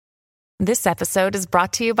This episode is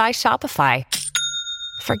brought to you by Shopify.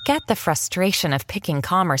 Forget the frustration of picking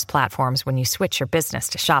commerce platforms when you switch your business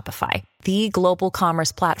to Shopify, the global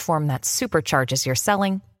commerce platform that supercharges your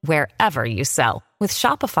selling wherever you sell. With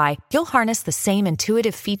Shopify, you'll harness the same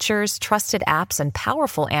intuitive features, trusted apps, and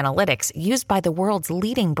powerful analytics used by the world's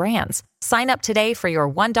leading brands. Sign up today for your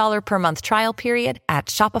 $1 per month trial period at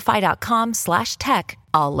shopify.com/tech,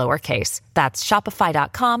 all lowercase. That's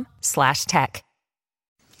shopify.com/tech.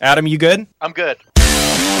 Adam, you good? I'm good.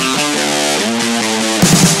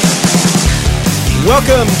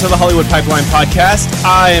 Welcome to the Hollywood Pipeline Podcast.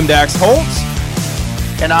 I am Dax Holt.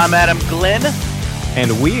 And I'm Adam Glenn.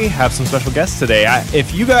 And we have some special guests today.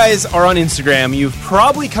 If you guys are on Instagram, you've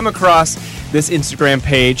probably come across this Instagram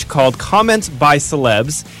page called Comments by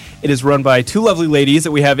Celebs. It is run by two lovely ladies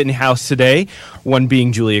that we have in-house today, one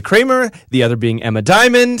being Julia Kramer, the other being Emma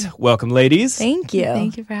Diamond. Welcome, ladies. Thank you.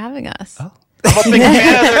 Thank you for having us. Oh. I'm a big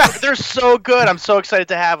fan. They're so good. I'm so excited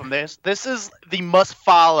to have them. This is the must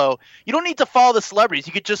follow. You don't need to follow the celebrities.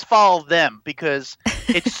 You could just follow them because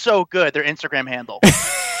it's so good. Their Instagram handle.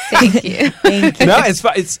 Thank you. Thank you. No, it's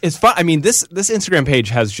fun. It's fun. I mean, this Instagram page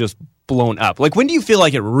has just blown up. Like, when do you feel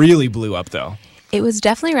like it really blew up, though? It was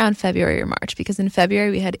definitely around February or March because in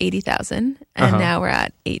February we had 80,000 and now we're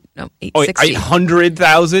at 860.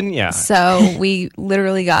 800,000? Yeah. So we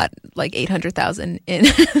literally got like 800,000 in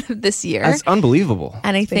this year. That's unbelievable.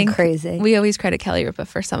 And I think crazy. We always credit Kelly Ripa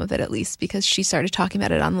for some of it at least because she started talking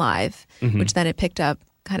about it on live, which then it picked up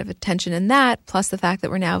kind of attention in that, plus the fact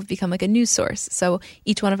that we're now become like a news source. So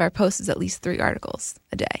each one of our posts is at least 3 articles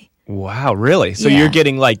a day. Wow, really? So Yeah. you're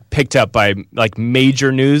getting like picked up by like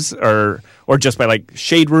major news or just by like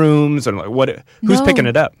shade rooms and like what? Who's No. picking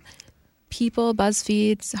it up? People,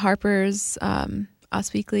 BuzzFeed, Harper's,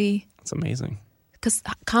 Us Weekly, That's amazing. because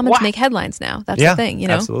comments Wow. make headlines now. That's Yeah, the thing, you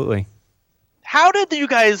know. absolutely. How did you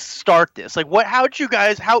guys start this? Like,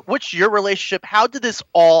 what's your relationship? How did this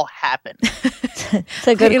all happen? It's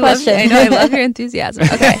a good I question. know. I love your enthusiasm.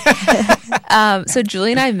 Okay. So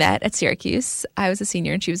Julie and I met at Syracuse. I was a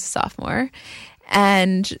senior and she was a sophomore.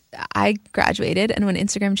 And I graduated. And when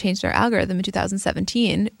Instagram changed our algorithm in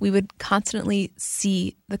 2017, we would constantly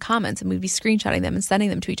see the comments and we'd be screenshotting them and sending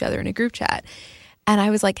them to each other in a group chat. And I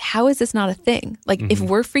was like, how is this not a thing? Like, if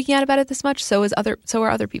we're freaking out about it this much, so are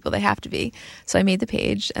other people. They have to be. So I made the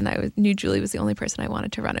page and I knew Julie was the only person I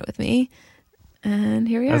wanted to run it with me. And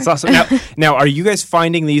here we are. That's awesome. Now, are you guys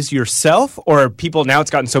finding these yourself, or are people now? It's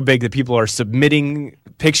gotten so big that people are submitting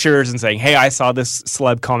pictures and saying, "Hey, I saw this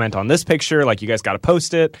celeb comment on this picture. Like, you guys got to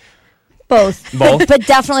post it." Both. Both? But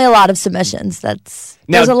definitely a lot of submissions.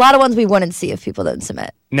 There's a lot of ones we wouldn't see if people didn't submit.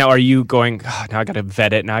 Now, are you going, oh, now I got to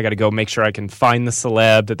vet it. Now I got to go make sure I can find the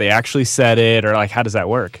celeb, that they actually said it, or like, how does that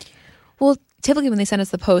work? Well, typically when they send us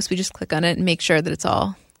the post, we just click on it and make sure that it's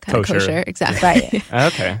all kind of kosher. Exactly.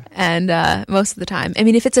 Right. Okay. And most of the time, I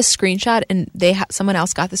mean, if it's a screenshot and someone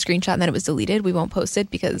else got the screenshot and then it was deleted, we won't post it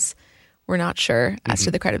because we're not sure as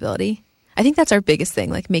to the credibility. I think that's our biggest thing,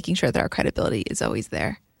 like making sure that our credibility is always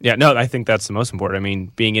there. Yeah, no, I think that's the most important. I mean,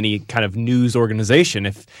 being any kind of news organization,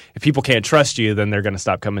 if people can't trust you, then they're going to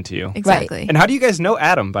stop coming to you. Exactly. And how do you guys know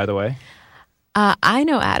Adam, by the way? I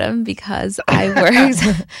know Adam because I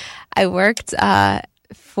worked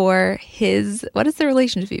for his, what is the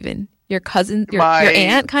relationship even? Your cousin, your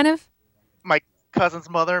aunt, kind of? My cousin's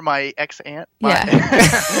mother, my ex-aunt. Yeah.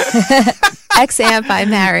 Ex-aunt by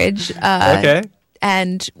marriage. Okay.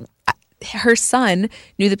 And her son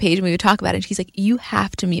knew the page and we would talk about it. And she's like, you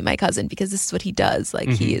have to meet my cousin because this is what he does. Like,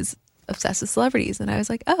 he is obsessed with celebrities. And I was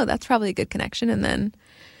like, oh, that's probably a good connection. And then,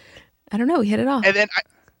 I don't know, we hit it off. And then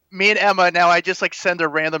me and Emma, now I just like send her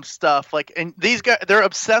random stuff. Like, and these guys, they're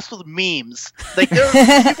obsessed with memes. Like,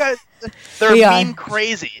 they're meme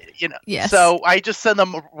crazy, you know. Yes. So I just send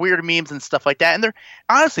them weird memes and stuff like that. And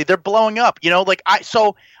they're blowing up. You know, like I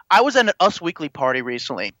was at an Us Weekly party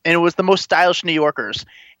recently, and it was the most stylish New Yorkers.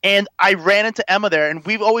 And I ran into Emma there, and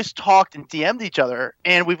we've always talked and DM'd each other,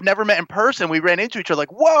 and we've never met in person. We ran into each other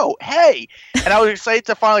like, whoa, hey. And I was excited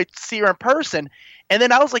to finally see her in person. And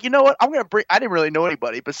then I was like, you know what? I didn't really know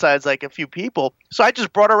anybody besides like a few people. So I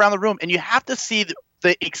just brought her around the room, and you have to see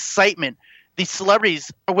the excitement these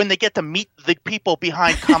celebrities when they get to meet the people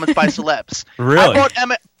behind Comments by Celebs. Really?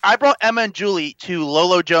 I brought Emma and Julie to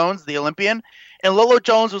Lolo Jones, the Olympian, and Lolo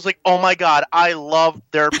Jones was like, oh my God, I love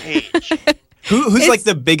their page. Who's like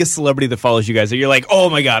the biggest celebrity that follows you guys that you're like,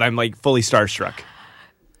 oh my God, I'm like fully starstruck?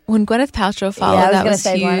 When Gwyneth Paltrow followed, that was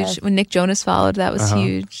huge. Gwyneth. When Nick Jonas followed, that was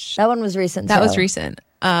huge. That one was recent. That was recent.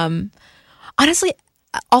 Honestly,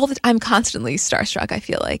 I'm constantly starstruck. I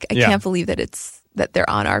feel like I can't believe that it's that they're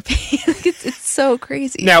on our page. It's so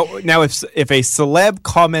crazy. Now, if a celeb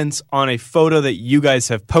comments on a photo that you guys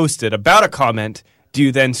have posted about a comment, do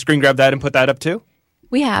you then screen grab that and put that up too?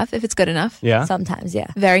 We have, if it's good enough. Yeah. Sometimes, yeah.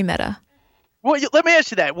 Very meta. Well, let me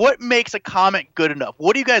ask you that. What makes a comment good enough?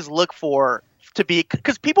 What do you guys look for to be?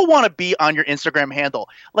 Because people want to be on your Instagram handle.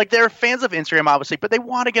 Like, they're fans of Instagram, obviously, but they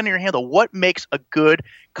want to get on your handle. What makes a good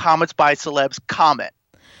comments by celebs comment?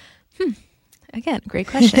 Again, great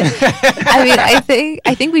question. I mean,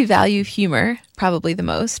 I think we value humor probably the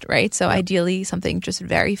most, right? So ideally something just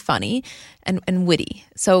very funny and witty.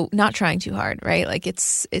 So not trying too hard, right? Like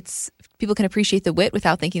it's people can appreciate the wit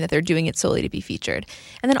without thinking that they're doing it solely to be featured.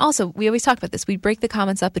 And then also, we always talk about this. We break the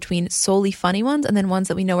comments up between solely funny ones and then ones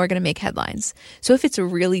that we know are going to make headlines. So if it's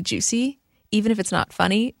really juicy, even if it's not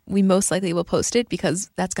funny, we most likely will post it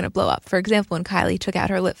because that's going to blow up. For example, when Kylie took out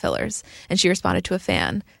her lip fillers and she responded to a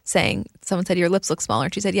fan saying, someone said, your lips look smaller.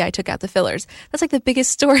 And she said, yeah, I took out the fillers. That's like the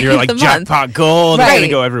biggest story You're of like the month. jackpot gold. Right. It's going to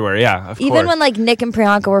go everywhere. Yeah, of Even course. when like Nick and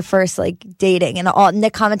Priyanka were first like dating and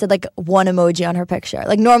Nick commented like one emoji on her picture.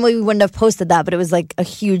 Like normally we wouldn't have posted that, but it was like a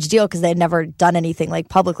huge deal because they had never done anything like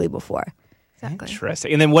publicly before. Exactly.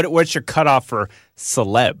 Interesting. And then what's your cutoff for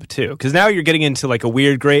celeb too? Because now you're getting into like a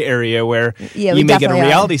weird gray area where Yeah, you we may get a definitely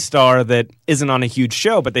reality star that isn't on a huge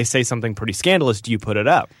show, but they say something pretty scandalous. Do you put it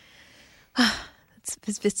up?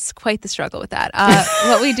 It's quite the struggle with that.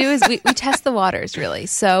 What we do is we test the waters, really.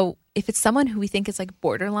 So if it's someone who we think is like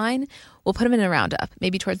borderline, we'll put them in a roundup,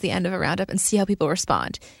 maybe towards the end of a roundup, and see how people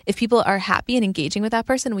respond. If people are happy and engaging with that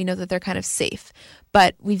person, we know that they're kind of safe.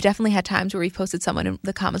 But we've definitely had times where we've posted someone and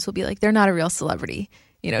the comments will be like, they're not a real celebrity.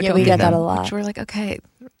 You know, Yeah, don't we get get that them. a lot. Which we're like, okay.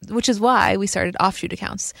 Which is why we started offshoot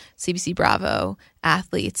accounts, CBC Bravo,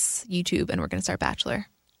 athletes, YouTube, and we're going to start Bachelor.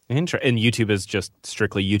 And YouTube is just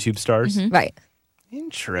strictly YouTube stars? Mm-hmm. Right.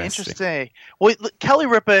 Interesting. Well, look, Kelly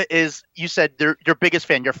Ripa is, you said, your biggest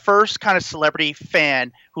fan, your first kind of celebrity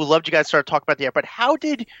fan who loved you guys started talking about the air. But how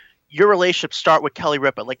did your relationship start with Kelly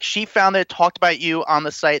Ripa? Like, she found it, talked about you on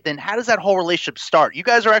the site. Then how does that whole relationship start? You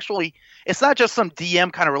guys are actually, it's not just some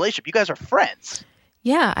DM kind of relationship. You guys are friends.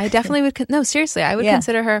 Yeah, I definitely would. No, seriously, I would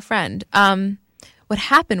consider her a friend. What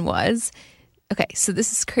happened was, okay, so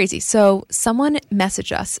this is crazy. So someone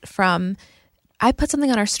messaged us from, I put something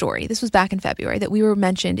on our story. This was back in February that we were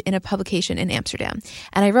mentioned in a publication in Amsterdam.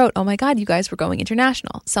 And I wrote, oh my God, you guys were going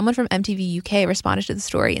international. Someone from MTV UK responded to the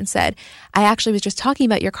story and said, I actually was just talking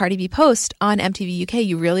about your Cardi B post on MTV UK.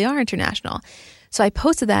 You really are international. So I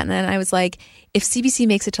posted that and then I was like, if CBC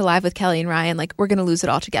makes it to Live with Kelly and Ryan, like we're going to lose it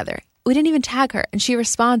all together. We didn't even tag her. And she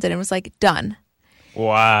responded and was like, done.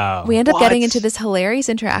 Wow. We end up getting into this hilarious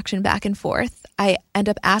interaction back and forth. I end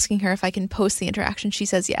up asking her if I can post the interaction. She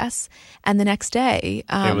says yes. And the next day,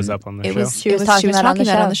 it was up on the show. She was talking about it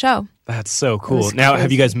on the show. That's so cool. Now,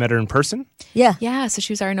 have you guys met her in person? Yeah. Yeah. So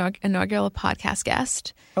she was our inaugural podcast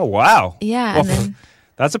guest. Oh, wow. Yeah. Well, And then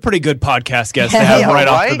that's a pretty good podcast guest to have right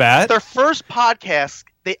off the bat. Their first podcast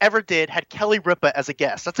they ever did had Kelly Ripa as a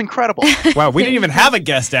guest. That's incredible. Wow, we didn't even have a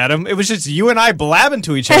guest, Adam. It was just you and I blabbing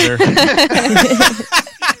to each other.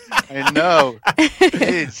 I know.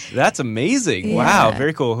 Jeez. That's amazing. Yeah. Wow,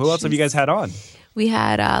 very cool. Who else have you guys had on? we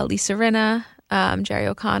had Lisa Rinna, Jerry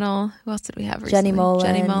O'Connell. Who else did we have recently?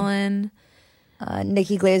 Jenny Mullen.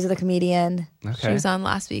 Nikki Glazer, the comedian. Okay. She was on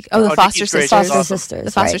last week. Oh, the Foster Nikki's great. Sisters. She's Foster awesome. Sisters.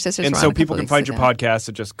 The Foster right. Sisters. And were so on a people couple can find weeks your ago. podcast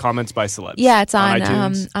at just Comments by Celebs. Yeah, it's on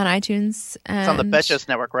iTunes. On iTunes. And It's on the Betches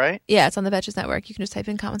Network, right? Yeah, it's on the Betches Network. You can just type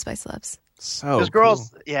in Comments by Celebs. So Those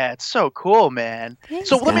girls, yeah, it's so cool, man. Thanks,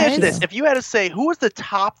 So let me ask you guys. this: if you had to say who was the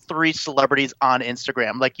top 3 celebrities on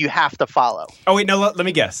Instagram, like you have to follow? Oh, wait, no, let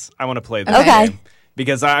me guess. I want to play this Okay. game.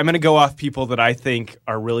 Because I'm going to go off people that I think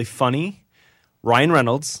are really funny. Ryan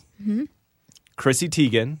Reynolds, Chrissy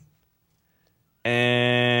Teigen,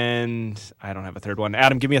 and I don't have a third one.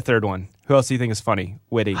 Adam, give me a third one. Who else do you think is funny,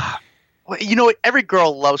 witty? Well, you know, every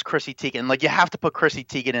girl loves Chrissy Teigen. Like you have to put Chrissy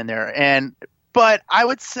Teigen in there. But I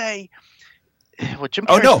would say, well, Jim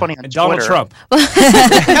Carrey's funny on Donald Twitter. Trump. Well,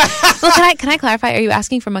 can I clarify? Are you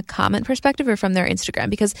asking from a comment perspective or from their Instagram?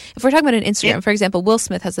 Because if we're talking about an Instagram, for example, Will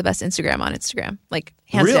Smith has the best Instagram on Instagram, like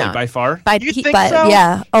hands Really, down. by far? You think But so?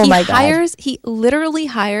 yeah. Oh my God. He literally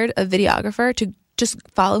hired a videographer to just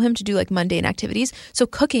follow him to do like mundane activities. So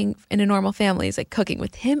cooking in a normal family is like cooking.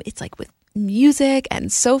 With him, it's like with music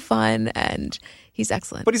and so fun, and he's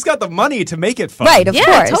excellent. But he's got the money to make it fun. Right, of yeah,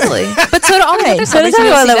 course. totally. But so do all the Right, other so does celebrities. You'll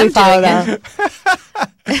everyone see that we them follow,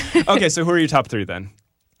 doing it. though. Okay, so who are your top 3 then?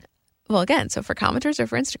 Well, again, so for commenters or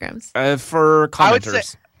for Instagrams? For I would commenters.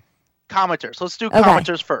 say commenters. Let's do Okay.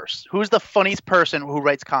 commenters first. Who's the funniest person who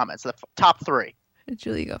writes comments? The top 3.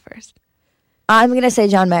 Julie, go first. I'm gonna say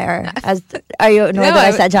John Mayer. Are you annoyed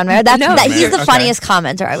that I said John Mayer? He's the funniest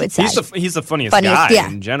commenter, I would say. He's the funniest guy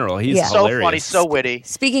in general. He's hilarious. So funny, so witty.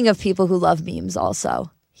 Speaking of people who love memes, also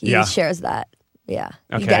he shares that. Yeah,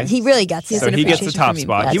 okay. He really gets it. So he gets the top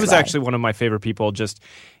spot. He was right. actually one of my favorite people. Just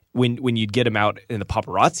when you'd get him out, and the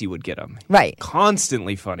paparazzi would get him. Right,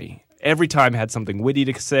 constantly funny. Every time had something witty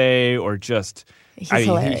to say, or just.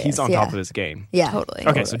 He's on top of his game. Yeah, totally.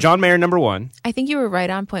 Okay, so John Mayer, number one. I think you were right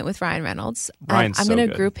on point with Ryan Reynolds. I'm so going to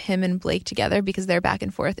good. group him and Blake together because their back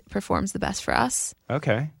and forth performs the best for us.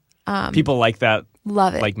 Okay. People like that.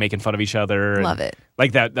 Love it. Like making fun of each other. Love it.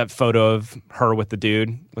 Like that photo of her with the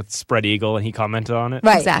dude with spread eagle, and he commented on it.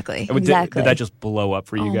 Right. Exactly. Did that just blow up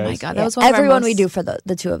for you guys? Oh my God, that was one of everyone we do for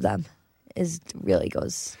the two of them really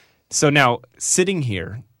goes. So now sitting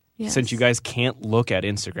here. Yes. Since you guys can't look at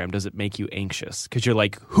Instagram, does it make you anxious? Because you're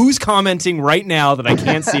like, who's commenting right now that I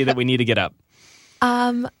can't see that we need to get up?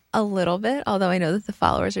 A little bit, although I know that the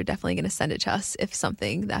followers are definitely going to send it to us if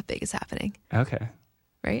something that big is happening. Okay.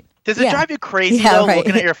 Right? Does it drive you crazy though,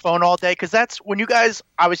 looking at your phone all day? Because that's when you guys,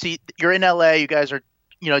 obviously, you're in LA. You guys are,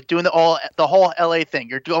 doing the whole LA thing.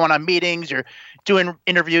 You're going on meetings. You're doing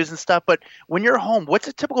interviews and stuff. But when you're home, what's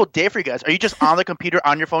a typical day for you guys? Are you just on the computer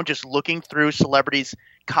on your phone, just looking through celebrities'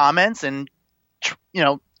 comments and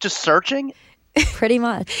just searching? Pretty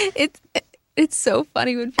much. It's so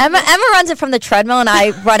funny when people... Emma runs it from the treadmill and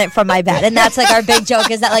I run it from my bed, and that's like our big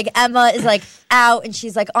joke is that like Emma is like out and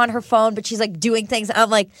she's like on her phone, but she's like doing things. And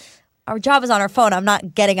I'm like, our job is on our phone. I'm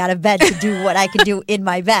not getting out of bed to do what I can do in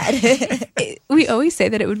my bed. We always say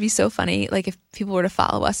that it would be so funny, like if people were to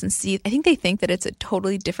follow us and see. I think they think that it's a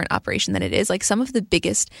totally different operation than it is. Like some of the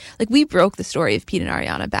biggest, like we broke the story of Pete and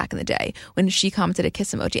Ariana back in the day when she commented a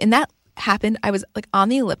kiss emoji, and that happened. I was like on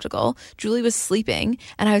the elliptical. Julie was sleeping,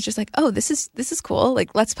 and I was just like, "Oh, this is cool.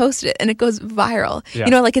 Like, let's post it," and it goes viral.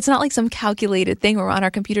 Yeah. Like it's not like some calculated thing where we're on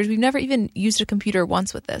our computers. We've never even used a computer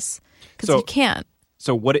once with this because you can't.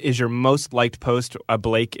 So, what is your most liked post? A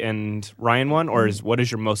Blake and Ryan one, or what is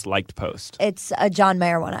your most liked post? It's a John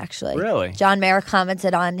Mayer one, actually. Really? John Mayer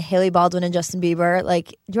commented on Hailey Baldwin and Justin Bieber. Like,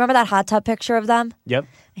 do you remember that hot tub picture of them? Yep.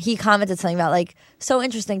 He commented something about like, so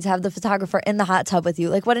interesting to have the photographer in the hot tub with you.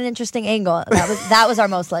 Like, what an interesting angle. That was our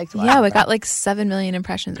most liked one. Yeah, we got like 7 million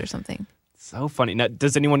impressions or something. So funny. Now,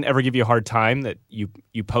 does anyone ever give you a hard time that you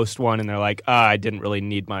post one and they're like, I didn't really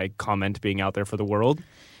need my comment being out there for the world?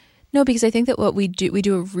 No, because I think that what we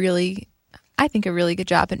do a really good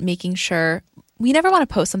job at making sure we never want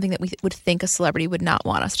to post something that we would think a celebrity would not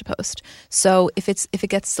want us to post. So if it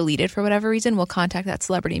gets deleted for whatever reason, we'll contact that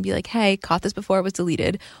celebrity and be like, hey, caught this before it was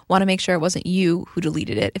deleted. Want to make sure it wasn't you who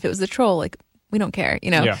deleted it. If it was the troll, like we don't care,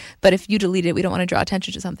 Yeah. But if you delete it, we don't want to draw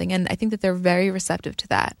attention to something. And I think that they're very receptive to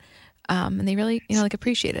that. And they really,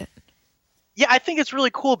 appreciate it. Yeah, I think it's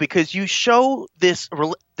really cool because you show this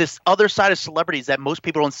other side of celebrities that most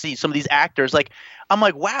people don't see. Some of these actors, like I'm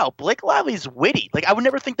like, wow, Blake Lively's witty. Like I would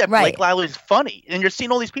never think that Blake Lively's funny. And you're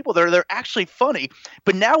seeing all these people they're actually funny.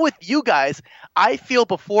 But now with you guys, I feel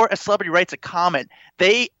before a celebrity writes a comment,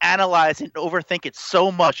 they analyze and overthink it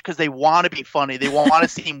so much because they want to be funny. They want to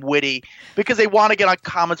seem witty because they want to get on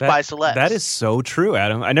comments by celebs. That is so true,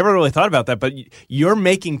 Adam. I never really thought about that, but you're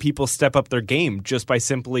making people step up their game just by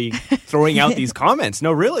simply throwing out these comments.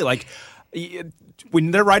 No, really, like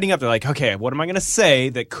when they're writing up, they're like, okay, what am I going to say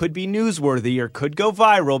that could be newsworthy or could go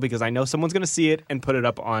viral because I know someone's going to see it and put it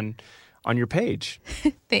up on your page.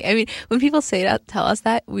 When people tell us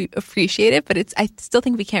that, we appreciate it, but I still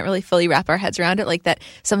think we can't really fully wrap our heads around it, like that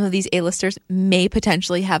some of these A-listers may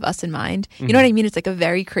potentially have us in mind. You know what I mean? It's like a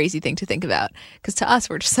very crazy thing to think about because to us,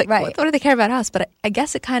 we're just like, what do they care about us? But I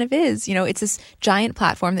guess it kind of is. It's this giant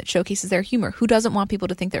platform that showcases their humor. Who doesn't want people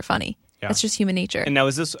to think they're funny? Yeah. That's just human nature. And now,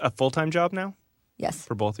 is this a full-time job now? Yes.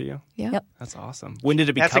 For both of you? Yeah. Yep. That's awesome. When did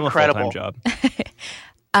it become a full-time job?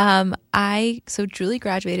 So Julie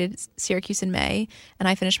graduated Syracuse in May, and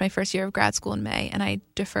I finished my first year of grad school in May, and I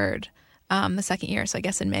deferred the second year. So I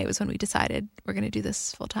guess in May was when we decided we're going to do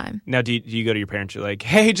this full time. Now, do you go to your parents? You're like,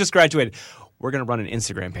 hey, just graduated. We're going to run an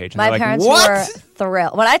Instagram page. And my parents were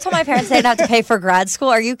thrilled. When I told my parents they didn't have to pay for grad school,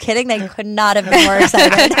 are you kidding? They could not have been more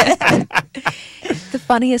excited. The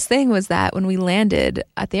funniest thing was that when we landed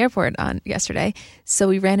at the airport on yesterday, so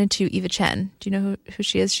we ran into Eva Chen. Do you know who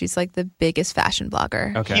she is? She's like the biggest fashion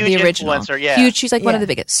blogger. Okay. Huge the original. Influencer, yeah. Huge. She's like one of the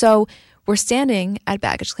biggest. So we're standing at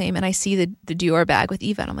baggage claim and I see the Dior bag with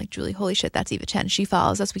Eva and I'm like, Julie, holy shit, that's Eva Chen. She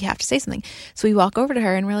follows us. We have to say something. So we walk over to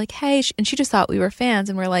her and we're like, hey, and she just thought we were fans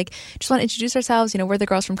and we're like, just want to introduce ourselves. We're the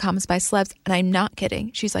girls from Comments by Celebs. And I'm not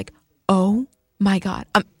kidding. She's like, oh my God,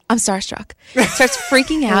 I'm starstruck. Starts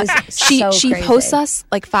freaking out. She crazy. posts us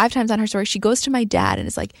like 5 times on her story. She goes to my dad and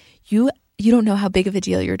is like, you don't know how big of a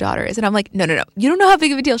deal your daughter is. And I'm like, no. You don't know how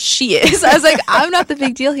big of a deal she is. I was like, I'm not the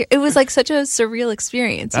big deal here. It was like such a surreal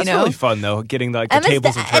experience. That's really fun, though, getting the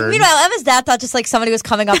tables have And turned. meanwhile, Emma's dad thought just like somebody was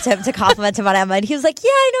coming up to him to compliment him on Emma. And he was like, yeah,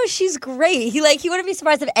 I know, she's great. He wouldn't be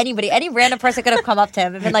surprised if any random person could have come up to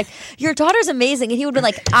him and been like, your daughter's amazing. And he would have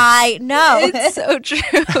been like, I know. It's so true.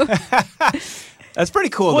 That's pretty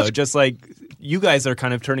cool, though. Just like you guys are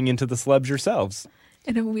kind of turning into the celebs yourselves.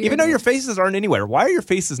 In a weird Even though your faces aren't anywhere. Why are your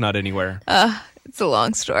faces not anywhere? It's a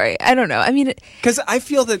long story. I don't know. I mean, because I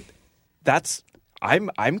feel that's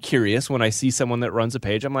I'm curious when I see someone that runs a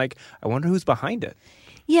page. I'm like, I wonder who's behind it.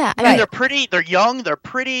 yeah. I And mean, they're pretty. They're young. They're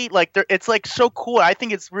pretty. Like it's like so cool. I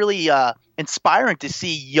think it's really inspiring to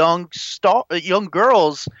see young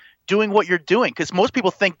girls doing what you're doing, because most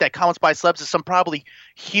people think that Comments by Celebs is some probably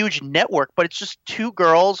huge network, but it's just two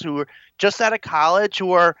girls who are just out of college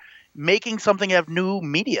who are making something of new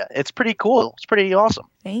media. It's pretty cool. It's pretty awesome.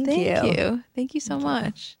 Thank thank you. you. Thank you so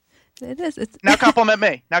much. It is. It's Now compliment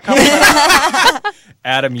me. Now compliment me.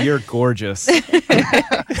 Adam, you're gorgeous.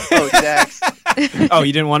 Oh, Dax. Oh,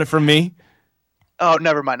 you didn't want it from me? Oh,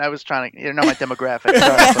 never mind. I was trying to know my demographic.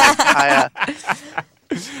 Sorry,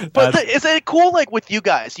 but is it cool? Like with you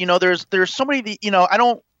guys, there's so many. I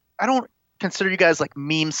don't consider you guys like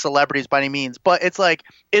meme celebrities by any means, but it's like,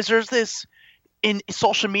 there's this in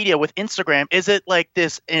social media with Instagram? Is it like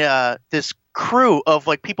this crew of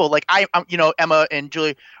like people like I'm Emma and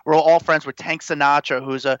Julie, we're all friends with Tank Sinatra,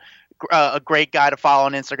 who's a great guy to follow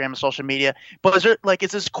on Instagram and social media. But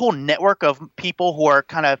is this cool network of people who are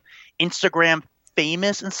kind of Instagram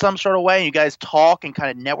famous in some sort of way, and you guys talk and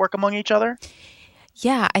kind of network among each other?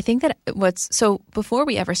 Yeah, I think that so before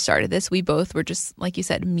we ever started this, we both were just, like you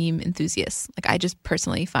said, meme enthusiasts. Like I just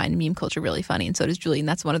personally find meme culture really funny, and so does Julie, and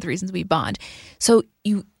that's one of the reasons we bond. So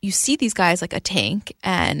you see these guys like a Tank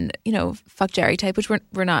and, Fuck Jerry type, which we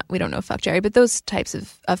don't know Fuck Jerry, but those types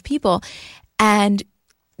of people. And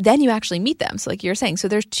then you actually meet them. So like you're saying, so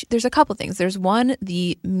there's a couple things. There's one,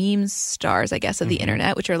 the meme stars, I guess, of the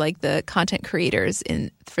internet, which are like the content creators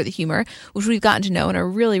for the humor, which we've gotten to know and are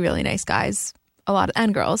really, really nice guys. A lot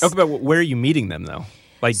and girls. Okay, but where are you meeting them though?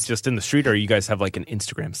 Like just in the street, or you guys have like an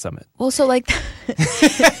Instagram summit? Well, so like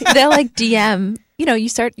they'll like DM. You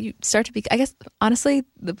start to be. I guess honestly,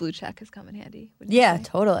 the blue check has come in handy. Yeah,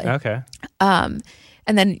 totally. Okay.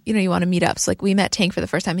 And then you want to meet up. So like we met Tank for the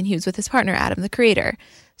first time, and he was with his partner Adam, the creator.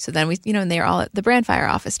 So then we and they were all at the Brandfire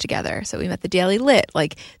office together. So we met the Daily Lit.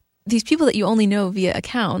 Like these people that you only know via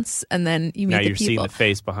accounts, and then you meet Now the you're people. seeing the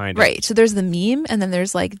face behind it. Right. So there's the meme, and then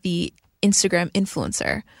there's like the Instagram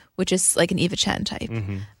influencer, which is like an Eva Chen type.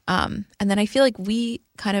 Mm-hmm. And then I feel like we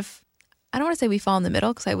kind of, I don't want to say we fall in the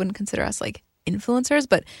middle because I wouldn't consider us like influencers,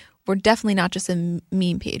 but we're definitely not just a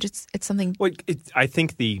meme page. It's something. Well, I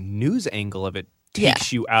think the news angle of it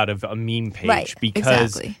takes you out of a meme page, Right,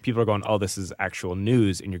 because exactly. people are going, oh, this is actual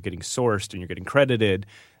news, and you're getting sourced and you're getting credited.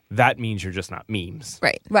 That means you're just not memes.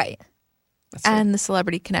 Right. That's And the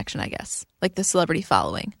celebrity connection, I guess. Like the celebrity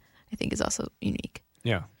following, I think is also unique.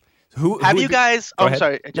 Yeah. Who Have would you be- guys? Go Oh, ahead.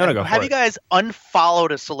 sorry. No, go Have for you it. guys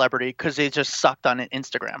unfollowed a celebrity because they just sucked on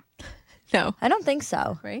Instagram? No. I don't think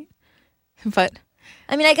so. Right. But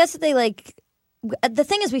I mean, I guess that they the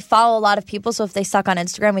thing is we follow a lot of people, so if they suck on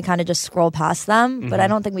Instagram, we kind of just scroll past them. But I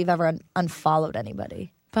don't think we've ever unfollowed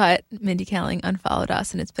anybody. Mindy Kaling unfollowed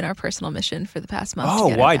us, and it's been our personal mission for the past month. to Oh,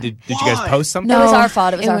 get her why? back. Did you guys post something? No. It was our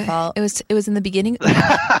fault. It was our wa- fault. It was in the beginning.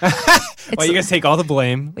 Well, you guys take all the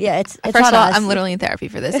blame. Yeah, it's First on of all, us. I'm literally in therapy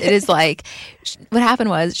for this. It is like what happened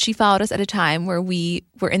was she followed us at a time where we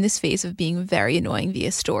were in this phase of being very annoying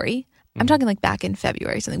via story. I'm talking like back in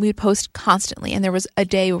February or something. We would post constantly, and there was a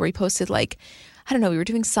day where we posted like, I don't know, we were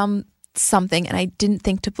doing something, and I didn't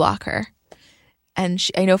think to block her. And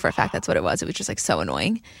I know for a fact that's what it was. It was just like so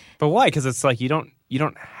annoying. But why? Because it's like you don't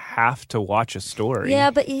have to watch a story.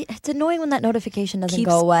 Yeah, but it's annoying when that notification doesn't Keeps-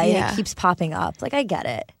 go away and yeah. it keeps popping up. Like, I get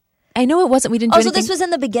it. I know it wasn't. We didn't do Also, anything. this was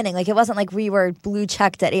in the beginning. Like, it wasn't like we were blue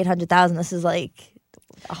checked at 800,000. This is like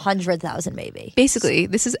 100,000 maybe. Basically,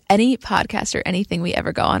 this is any podcast or anything we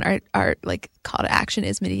ever go on. Our like call to action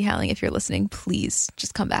is Mindy Kaling. If you're listening, please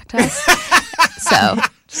just come back to us. So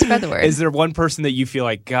spread the word. Is there one person that you feel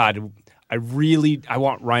like, God, I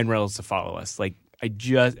want Ryan Reynolds to follow us? Like, or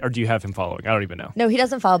do you have him following? I don't even know. No, he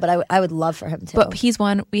doesn't follow, but I would love for him to. But he's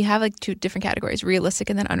one. We have like two different categories: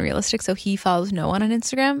 realistic and then unrealistic. So he follows no one on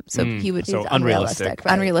Instagram. So he would So He's unrealistic.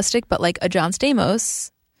 right? unrealistic. But like a John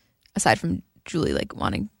Stamos, aside from Julie like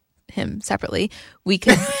wanting him separately, we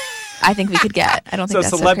could I think we could get. I don't think So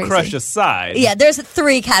that's celeb so crazy. crush aside. Yeah, there's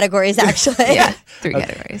 3 categories actually. Yeah, 3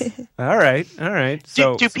 categories. All right.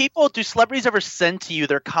 So Do celebrities ever send to you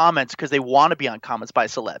their comments because they want to be on Comments by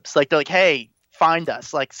Celebs? Like they're like, hey, find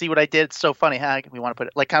us. Like, see what I did? It's so funny. Huh? We want to put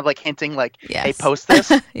it like kind of like hinting like, Yes. hey, post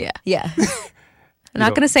this. Yeah. Yeah. I'm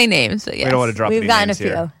not going to say names, but yes. we don't want to drop We've any gotten a names few.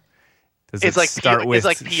 here. Does It's it like start with it's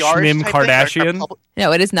like PR Shmim type thing, or Kardashian?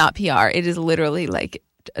 No, it is not PR. It is literally like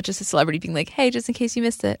just a celebrity being like, hey, just in case you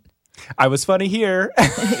missed it. I was funny here.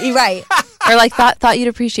 You're right. Or like thought you'd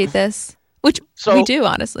appreciate this. Which So- we do,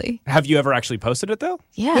 honestly. Have you ever actually posted it though?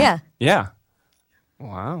 Yeah. Yeah. Yeah.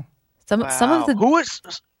 Wow. Some of the who is?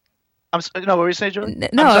 No, what were you saying, Julie?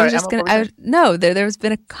 No, I'm I sorry, was just Emma, gonna. what were you saying? There's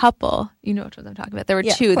been a couple. You know which ones I'm talking about. There were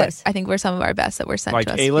Yeah, 2 of that course. I think were some of our best that were sent Like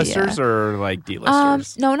to us. A-listers via- or like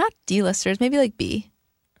D-listers? No, not D-listers. Maybe like B.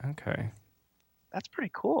 Okay. That's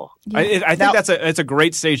pretty cool. I think Now- it's a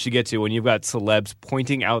great stage to get to when you've got celebs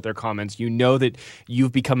pointing out their comments. You know that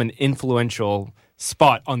you've become an influential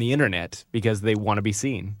spot on the internet because they want to be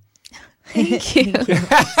seen. Thank you.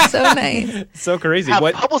 So nice. So crazy. Have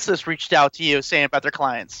What? publicists reached out to you saying about their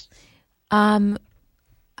clients?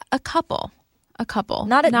 A couple.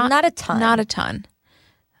 Not a ton. Not a ton.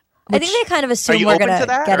 I think they kind of assume you we're open going to to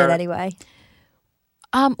that, get it or- anyway.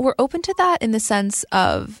 We're open to that in the sense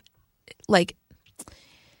of like,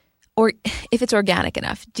 or if it's organic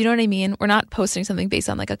enough. Do you know what I mean? We're not posting something based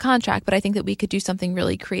on like a contract, but I think that we could do something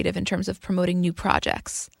really creative in terms of promoting new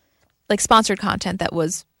projects, like sponsored content that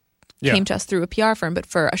came to us through a PR firm, but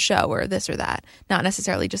for a show or this or that, not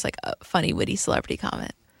necessarily just like a funny, witty celebrity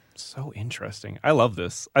comment. So interesting. I love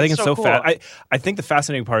this. I think it's So so cool. I think the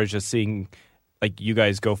fascinating part is just seeing like you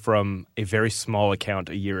guys go from a very small account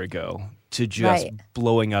a year ago to just Right.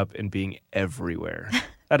 blowing up and being everywhere.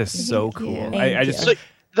 That is so Thank cool. you. I just So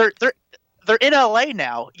they're in LA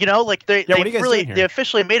now. You know, like they what are you guys doing here? they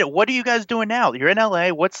officially made it. What are you guys doing now? You're in LA.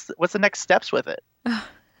 What's the next steps with it?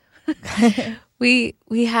 We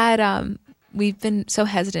had we've been so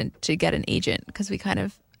hesitant to get an agent because we kind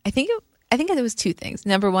of I think it was 2 things.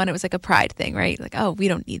 Number one, it was like a pride thing, right? Like, oh, we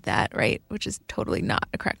don't need that, right? Which is totally not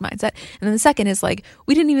a correct mindset. And then the second is like,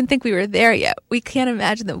 we didn't even think we were there yet. We can't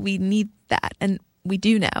imagine that we need that, and we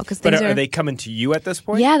do now because But things are they coming to you at this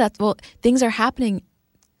point? Yeah, things are happening.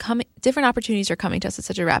 Different opportunities are coming to us at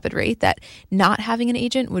such a rapid rate that not having an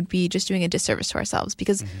agent would be just doing a disservice to ourselves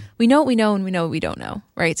because we know what we know and we know what we don't know,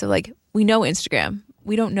 right? So like we know Instagram,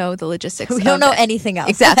 we don't know the logistics. We don't of know it. anything else.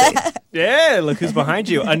 Exactly. Yeah, look who's behind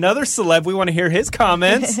you. Another celeb. We want to hear his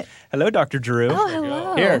comments. Hello, Dr. Drew. Oh,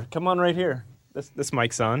 hello. Here, come on right here. This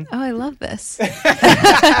mic's on. Oh, I love this.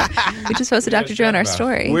 We just posted Dr. Drew on our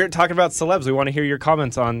story. We're talking about celebs. We want to hear your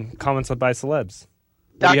comments on Comments by Celebs.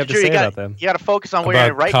 What do you have to Drew, say you got, about them? You got to focus on where you're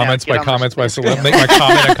About right comments now. by comments by celeb. Make my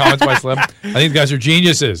comment on comments by celeb. I think you guys are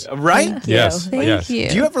geniuses. Right? Thank you. Yes. Thank yes. you.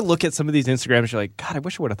 Do you ever look at some of these Instagrams? You're like, God, I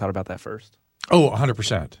wish I would have thought about that first. Oh,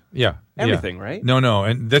 100%. Yeah. Everything, yeah. right? No,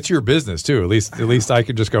 and that's your business too. At least I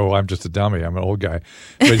can just go, well, I'm just a dummy. I'm an old guy.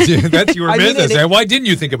 But that's your I mean, business. and And why didn't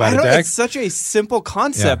you think about I it, don't know, Dak? it's such a simple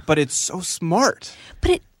concept, Yeah. but it's so smart.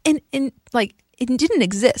 But it didn't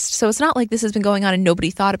exist. So it's not like this has been going on and nobody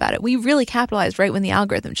thought about it. We really capitalized right when the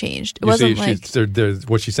algorithm changed. It You wasn't see, like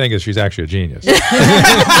what she's saying is she's actually a genius.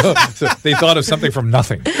 so they thought of something from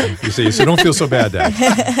nothing. You see, so don't feel so bad, Dak.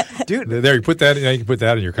 Dude. There, you put that. You can put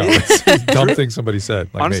that in your comments. Dumb thing somebody said.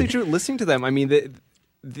 Like Honestly, me. Drew, listening to them, I mean,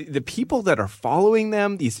 the people that are following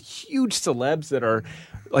them, these huge celebs that are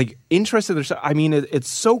like interested in their stuff, I mean, it's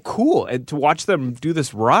so cool and to watch them do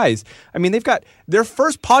this rise. I mean, they've got their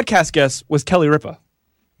first podcast guest was Kelly Ripa,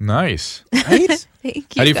 Nice. right? thank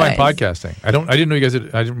you. How do you find guys. podcasting? I didn't know you guys.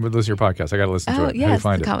 I didn't listen to your podcast. I got to listen to Oh it. yeah, How do you it's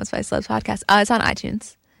find the it? Comments by Celebs podcast. It's on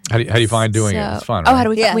iTunes. How do you find doing it? It's fun. Oh, right? how do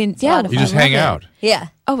we? Yeah, Yeah, it's a lot of You fun. just I love hang it. out. Yeah.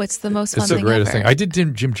 Oh, it's the most fun It's the thing greatest ever. thing. I did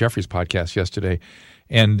Jim Jeffries' podcast yesterday,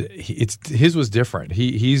 and his was different.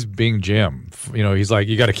 He's being Jim. You know, he's like,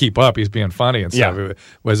 you got to keep up. He's being funny and stuff,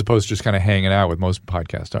 as opposed to just kind of hanging out with most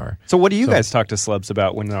podcasts are. So what do you guys talk to celebs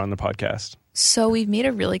about when they're on the podcast? So we've made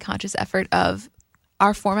a really conscious effort of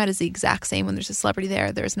our format is the exact same when there's a celebrity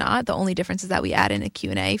there's not. The only difference is that we add in a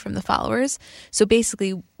Q&A from the followers. So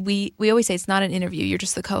basically, we always say it's not an interview, you're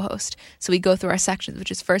just the co-host. So we go through our sections, which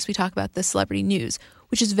is first we talk about the celebrity news,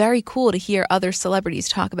 which is very cool to hear other celebrities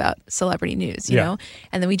talk about celebrity news, you know?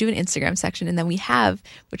 And then we do an Instagram section, and then we have,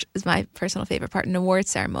 which is my personal favorite part, an awards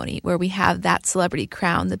ceremony where we have that celebrity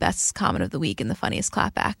crown the best comment of the week and the funniest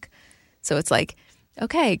clapback. So it's like,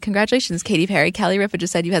 okay, congratulations, Katy Perry. Kelly Ripa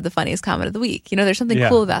just said you had the funniest comment of the week. There's something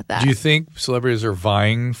cool about that. Do you think celebrities are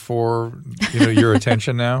vying for your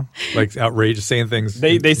attention now? Like outrageous, saying things.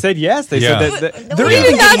 They said yes. They said that they're We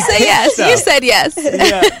even did not getting say pitch yes. stuff. You said yes.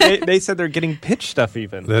 Yeah, they said they're getting pitch stuff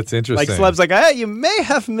even. That's interesting. Like celebs, like, hey, you may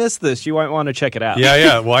have missed this. You might want to check it out.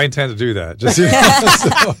 Yeah. Well, I intend to do that. Just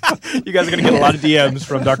You guys are going to get a lot of DMs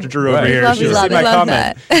from Dr. Drew over Right. here. We She's love seen my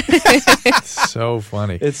comment. that. so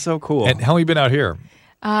funny. It's so cool. And how long have you been out here?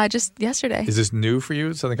 Just yesterday. Is this new for you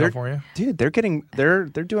in Southern California? Dude, they're doing like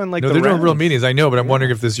No, the they're doing real rounds. meetings. I know, but I'm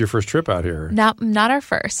wondering if this is your first trip out here. Not our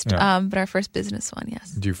first, Yeah. but our first business one,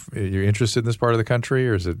 yes. Are you interested in this part of the country,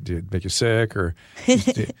 or do it make you sick? Or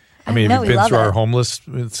I mean, No, have we you been love through our it. homeless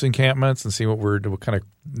encampments and seen what kind of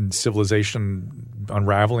civilization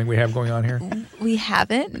unraveling we have going on here? We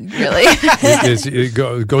haven't, really.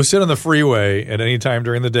 Go sit on the freeway at any time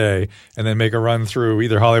during the day and then make a run through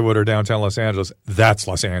either Hollywood or downtown Los Angeles. That's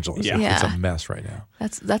Los Angeles. Yeah. Yeah. It's a mess right now.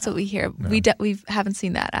 That's what we hear. We haven't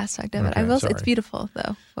seen that aspect of it. Okay, I will say sorry. it's beautiful,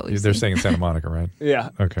 though. What we've They're seen. staying in Santa Monica, right? Yeah.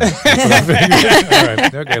 Okay. That's what I figured. All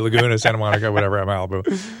right. Okay. Laguna, Santa Monica, whatever,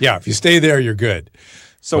 Malibu. Yeah. If you stay there, you're good.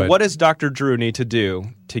 So But- what does Dr. Drew need to do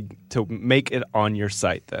to make it on your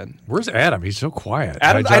site then? Where's Adam? He's so quiet.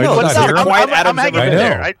 Adam, I know. he's Let's not see here. how quiet I'm Adam's hanging ever in been.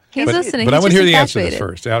 there. know. He's listening. But I He's want to hear just the answer to this infatuated.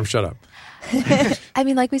 first. Adam, shut up. I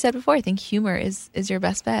mean, like we said before, I think humor is your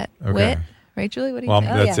best bet. Okay. Wit, right, Julie? What do you Well,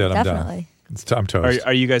 think? that's yeah, it. I'm definitely. done. I'm toast.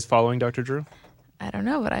 Are you guys following Dr. Drew? I don't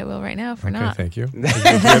know, but I will right now if we're Okay, not. thank you. I'm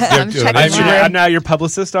Do checking you mine. I'm now your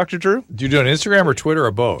publicist, Dr. Drew. do it on Instagram or Twitter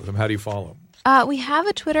or both? How do you follow? We have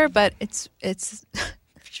a Twitter, but it's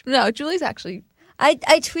no. Julie's actually. I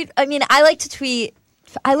tweet. I mean, I like to tweet.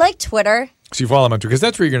 I like Twitter. So you follow him on Twitter because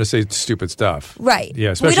that's where you're going to say stupid stuff. Right. Yeah,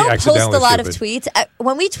 especially we don't post accidentally a lot of stupid. tweets.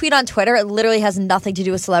 When we tweet on Twitter, it literally has nothing to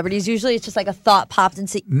do with celebrities. Usually it's just like a thought popped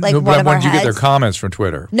into like No, one but of our when you get their heads. comments from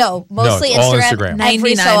Twitter? No, mostly it's all Instagram. Instagram.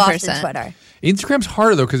 Every so often 99%. Twitter. Instagram's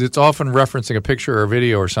harder though because it's often referencing a picture or a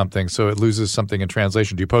video or something, so it loses something in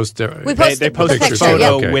translation. Do you post? We post They the post a picture,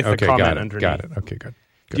 photo yeah. with a comment got it, underneath. Got it. Okay, good.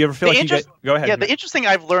 Do you ever feel like you get, go ahead? Yeah, the interesting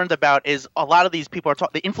I've learned about is a lot of these people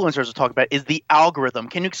the influencers are talking about is the algorithm.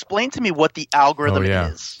 Can you explain to me what the algorithm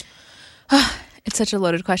is? It's such a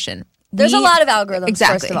loaded question. There's a lot of algorithms,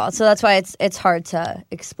 Exactly. first of all, so that's why it's hard to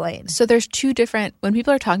explain. So there's two different, when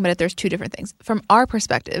people are talking about it, there's two different things. From our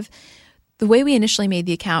perspective, the way we initially made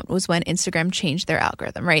the account was when Instagram changed their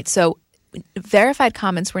algorithm, right? So verified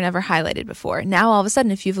comments were never highlighted before. Now, all of a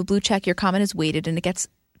sudden, if you have a blue check, your comment is weighted and it gets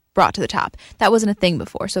brought to the top. That wasn't a thing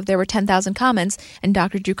before. So if there were 10,000 comments and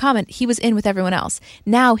Dr. Drew comment, he was in with everyone else.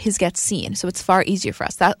 Now his gets seen. So it's far easier for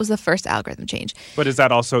us. That was the first algorithm change. But is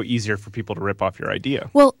that also easier for people to rip off your idea?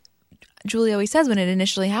 Well, Julie always says when it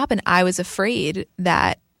initially happened, I was afraid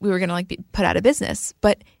that we were going to be put out of business.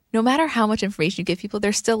 But no matter how much information you give people,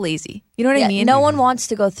 they're still lazy. You know what I mean? No one wants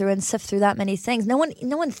to go through and sift through that many things. No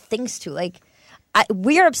one thinks to.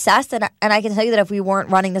 We are obsessed, and I can tell you that if we weren't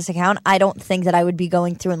running this account, I don't think that I would be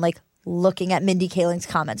going through and looking at Mindy Kaling's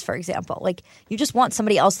comments, for example. You just want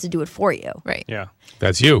somebody else to do it for you, Right. Yeah.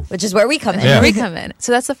 That's you. which is where we come in. Yeah. We come in.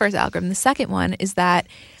 So that's the first algorithm. The second one is that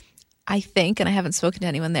I think, and I haven't spoken to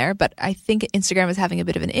anyone there, but I think Instagram is having a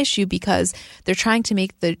bit of an issue because they're trying to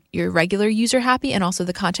make your regular user happy and also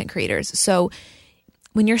the content creators. So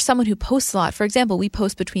when you're someone who posts a lot, for example, we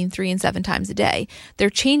post between 3 and 7 times a day. They're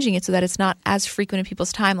changing it so that it's not as frequent in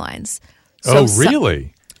people's timelines. So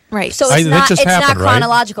Really? Right. So that it's just not happened, right?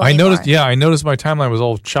 chronological I anymore. noticed. Yeah, I noticed my timeline was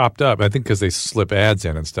all chopped up. I think because they slip ads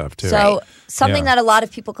in and stuff too. So something Yeah. that a lot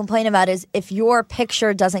of people complain about is if your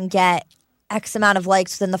picture doesn't get X amount of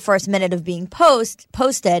likes within the first minute of being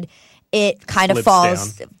posted, it kind of Slips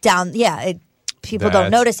falls down. Yeah, people don't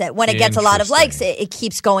That's notice it. When it gets a lot of likes, interesting. it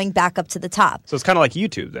keeps going back up to the top. So it's kind of like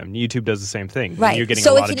YouTube then. YouTube does the same thing. Right. You're getting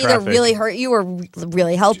so a it lot can of either traffic. really hurt you or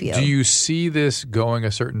really help you. Do you see this going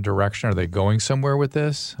a certain direction? Are they going somewhere with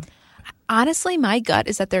this? honestly, my gut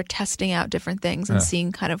is that they're testing out different things and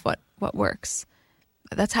seeing kind of what works.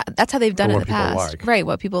 That's how they've done it in the Or what people past. like. Right,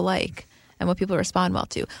 what people like and what people respond well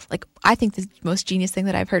to. Like, I think the most genius thing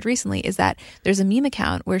that I've heard recently is that there's a meme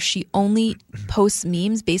account where she only posts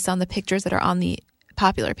memes based on the pictures that are on the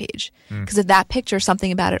popular page. Because if that picture,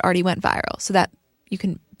 something about it already went viral. So that you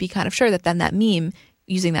can be kind of sure that then that meme,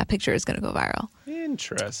 using that picture is going to go viral.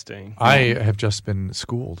 Interesting. I have just been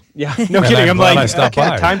schooled. Yeah, no And kidding. I'm glad I like, stopped okay,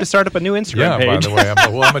 by. time to start up a new Instagram Yeah, page. by the way,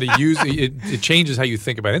 I'm going to use it. It changes how you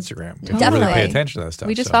think about Instagram. If you really Definitely. pay attention to that stuff.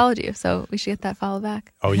 We just so. followed you, so we should get that follow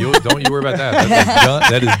back. Oh, don't you worry about that.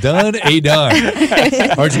 That is done. All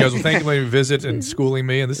right, you guys. Well, thank you for your visit and schooling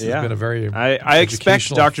me. And this has been a very I expect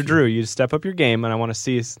educational- Dr. Drew you to step up your game, and I want to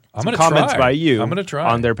see some I'm gonna comments try. by you. I'm going to try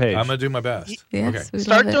on their page. I'm going to do my best. Yes, Okay. we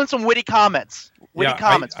Start love doing it. some witty comments. Witty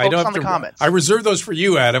comments. I Focus don't on have the comments. I reserve those for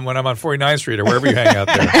you, Adam, when I'm on 49th Street or wherever you hang out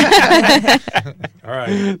there. All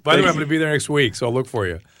right. By the way, I'm going to be there next week, so I'll look for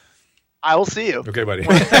you. I will see you. Okay, buddy.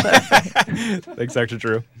 Thanks, Dr.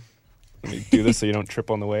 Drew. Let me do this so you don't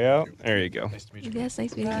trip on the way out. There you go. Yes,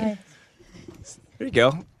 nice meeting you. There you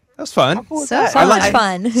go. That was fun. So So much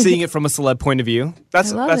fun. Seeing it from a celeb point of view.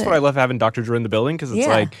 That's love what it. I love having Dr. Drew in the building, because it's Yeah.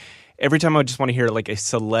 like every time I just want to hear like a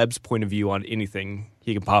celeb's point of view on anything,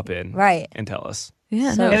 he can pop in Right. and tell us.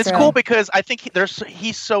 Yeah, So no, And it's true. cool because I think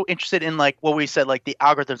he's so interested in like what we said, like the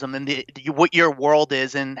algorithm and what your world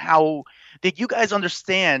is and how that you guys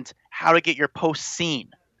understand how to get your posts seen,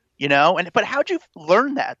 but how'd you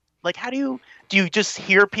learn that? Like, do you just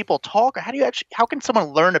hear people talk, or how can someone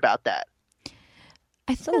learn about that?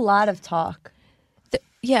 It's a lot of talk.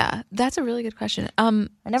 yeah, that's a really good question. I Is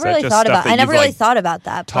never that really just thought stuff about. that I never you've, really like, thought about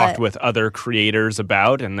that. Talked but with other creators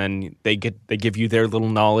about, and then they give you their little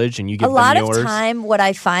knowledge, and you give a lot them of yours. time, what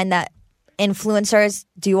I find that influencers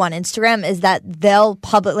do on Instagram is that they'll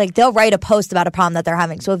write a post about a problem that they're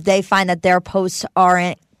having. So if they find that their posts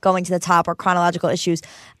aren't going to the top or chronological issues,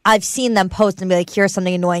 I've seen them post and be like, here's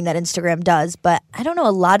something annoying that Instagram does. But I don't know, a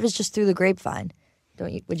lot of it's just through the grapevine.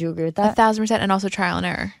 Would you agree with that? 1,000%, and also trial and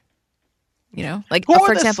error. Like Who are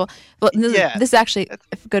for this- example, this Yeah. is actually a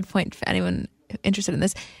good point for anyone interested in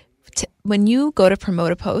this. When you go to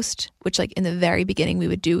promote a post, which like in the very beginning we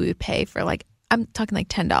would pay for like, I'm talking like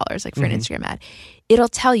 $10 like for an Instagram ad. It'll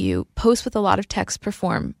tell you posts with a lot of text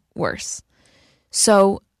perform worse.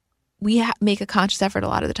 So we make a conscious effort a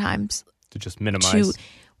lot of the times to just minimize.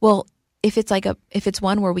 if it's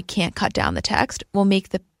one where we can't cut down the text, we'll make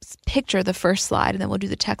the picture the first slide and then we'll do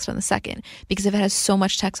the text on the second. Because if it has so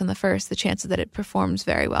much text on the first, the chances that it performs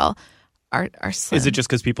very well are slim. Is it just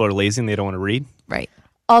because people are lazy and they don't want to read? Right.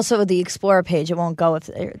 Also, with the Explorer page, it won't go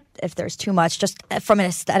if there's too much, just from an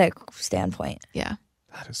aesthetic standpoint. Yeah.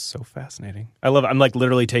 That is so fascinating. I love it. I'm like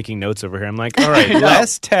literally taking notes over here. I'm like, all right,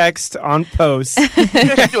 less text on posts. You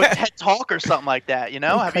guys should do a TED Talk or something like that,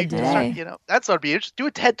 Have could you do. start, that's what would be interesting. Do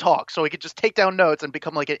a TED Talk so we could just take down notes and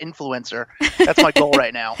become like an influencer. That's my goal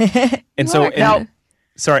right now. And so, Now-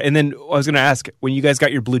 sorry. And then I was going to ask, when you guys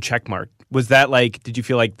got your blue check mark, was that like, did you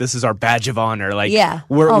feel like this is our badge of honor? Like, Yeah.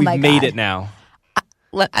 we've Oh my made God. it now.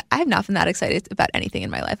 I have not been that excited about anything in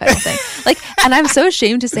my life, I don't think. And I'm so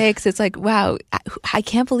ashamed to say it because it's like, wow, I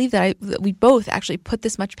can't believe that we both actually put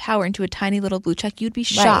this much power into a tiny little blue check. You'd be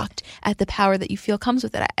shocked at the power that you feel comes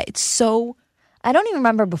with it. It's so. I don't even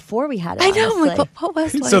remember before we had it. I know. I'm like, honestly. what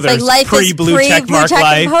was life? So there's pre-blue check mark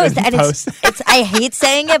life post, and and post. it's I hate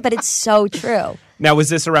saying it, but it's so true. Now, was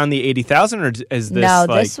this around the 80,000 or is this No,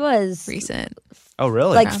 like, this was recent. oh,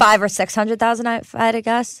 really? like 500,000 or 600,000. I had to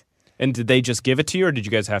guess. And did they just give it to you, or did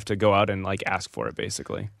you guys have to go out and like ask for it,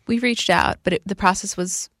 basically? We reached out, but the process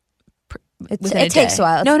was within It takes day. a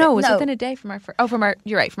while. No, it was within a day from our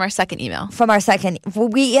you're right, from our second email. From our second,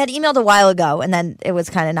 we had emailed a while ago, and then it was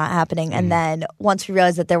kind of not happening. And then once we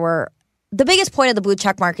realized that the biggest point of the blue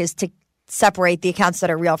check mark is to separate the accounts that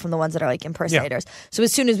are real from the ones that are like impersonators. So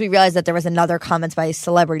as soon as we realized that there was another comments by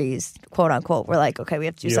celebrities, quote unquote, we're like, okay, we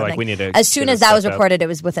have to do You're something. like, we need to as soon get as it that was stepped up. reported, it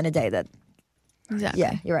was within a day that. Exactly.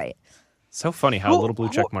 Yeah, you're right. So funny how a little blue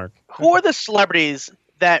check mark. Who are the celebrities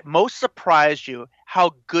that most surprised you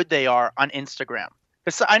how good they are on Instagram?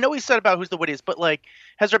 Because I know we said about who's the wittiest, but like,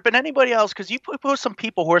 has there been anybody else? Because you post some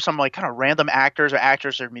people who are some like kind of random actors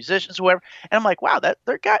or musicians, whoever, and I'm like, wow,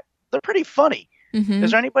 they're pretty funny. Mm-hmm.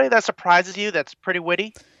 Is there anybody that surprises you that's pretty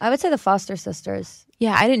witty? I would say the Foster sisters.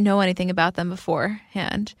 Yeah, I didn't know anything about them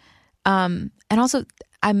beforehand. And also,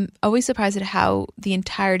 I'm always surprised at how the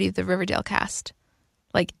entirety of the Riverdale cast,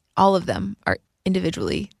 like all of them, are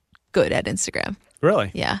individually good at Instagram.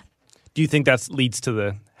 Really? Yeah. Do you think that leads to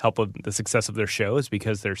the help of the success of their shows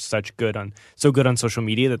because they're so good on social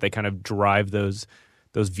media that they kind of drive those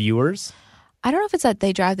viewers? I don't know if it's that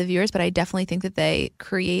they drive the viewers, but I definitely think that they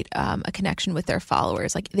create a connection with their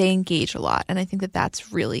followers. Like they engage a lot, and I think that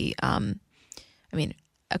that's really,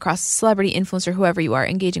 across celebrity, influencer, whoever you are,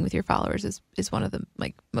 engaging with your followers is one of the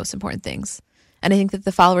like most important things. And I think that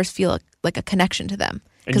the followers feel like a connection to them.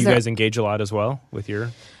 And you guys engage a lot as well with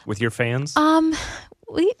your fans?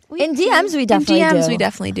 In DMs, we definitely in DMs, do. we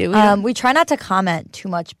definitely do. We try not to comment too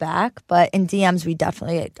much back, but in DMs, we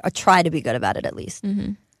definitely try to be good about it at least.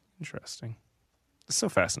 Mm-hmm. Interesting. It's so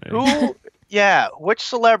fascinating. Who, yeah, which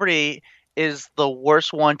celebrity is the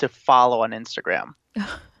worst one to follow on Instagram?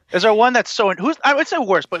 Is there one that's so who's I would say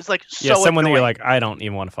worse, but it's like so Yeah, someone that annoying. you're like, I don't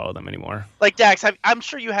even want to follow them anymore. Like Dax, I'm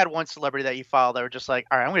sure you had one celebrity that you follow that were just like,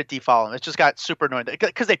 all right, I'm going to defollow them. It just got super annoying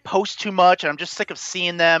because they post too much, and I'm just sick of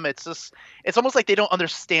seeing them. It's almost like they don't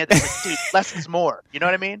understand that, like, dude, less is more. You know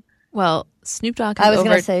what I mean? Well, Snoop Dogg I has was over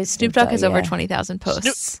gonna say Snoop Dogg has over yeah. 20,000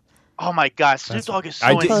 posts. Oh my God, Snoop Dogg is so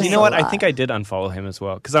I did, insane. you know what? a I lot. think I did unfollow him as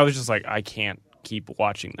well because I was just like, I can't keep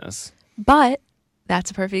watching this. But that's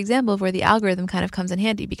a perfect example of where the algorithm kind of comes in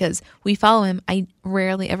handy because we follow him. I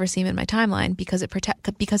rarely ever see him in my timeline because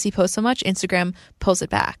because he posts so much. Instagram pulls it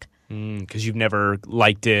back. Because you've never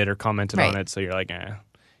liked it or commented Right. on it, so you're like, it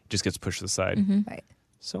just gets pushed to the side. Mm-hmm. Right.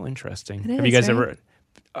 So interesting. It Have you is, guys right?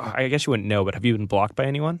 ever? I guess you wouldn't know, but have you been blocked by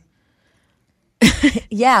anyone?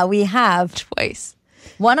 Yeah, we have. Twice.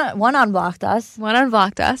 One unblocked us. One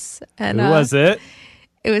unblocked us. And Who was it?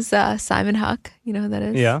 It was Simon Huck. You know who that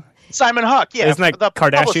is? Yeah, Simon Huck, yeah, isn't that the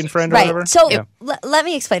Kardashian publicist. friend or Right. whatever? So Yeah. let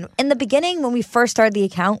me explain. In the beginning, when we first started the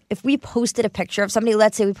account, if we posted a picture of somebody,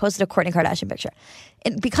 let's say we posted a Kourtney Kardashian picture,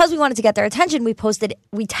 and because we wanted to get their attention, we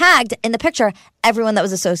tagged in the picture everyone that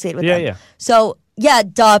was associated with them. Yeah. So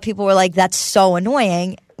people were like, "That's so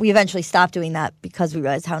annoying." We eventually stopped doing that because we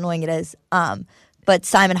realized how annoying it is. But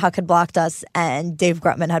Simon Huck had blocked us, and Dave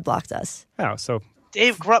Grutman had blocked us. Oh, so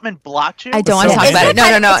Dave Grutman blocked you? I don't want to So talk about it.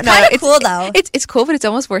 No. It's kinda cool, though. It's cool, but it's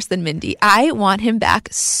almost worse than Mindy. I want him back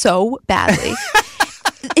so badly.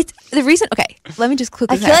 It's the reason. Okay, let me just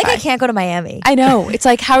quickly I feel like I clarify. can't go to Miami. I know. It's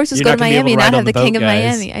like how are we supposed to You're go to not gonna be able Miami to and ride not on have the the king boat, of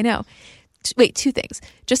guys. Miami? I know. Wait, two things.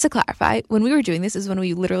 Just to clarify, when we were doing this is when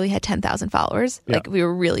we literally had 10,000 followers. Yeah. Like we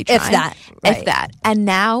were really trying. If that, right. If that. And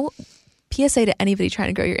now, PSA to anybody trying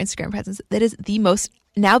to grow your Instagram presence, that is the most,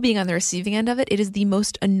 now being on the receiving end of it, it is the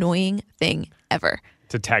most annoying thing ever.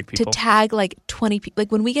 to tag people. To tag like 20 people.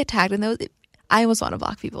 Like when we get tagged in those, I almost want to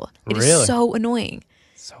block people. It is Really? so annoying.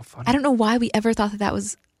 So funny. I don't know why we ever thought that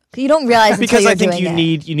was. You don't realize until Because you're I think doing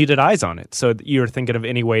you it. needed eyes on it, so you're thinking of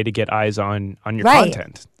any way to get eyes on your Right.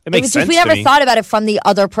 content. It It makes was sense just we to never me. thought about it from the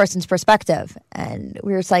other person's perspective, and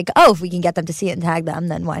we were just like, "Oh, if we can get them to see it and tag them,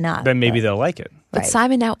 then why not?" Then maybe But- they'll like it. But Right.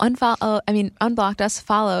 Simon now unblocked us,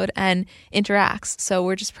 followed, and interacts. So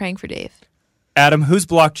we're just praying for Dave. Adam, who's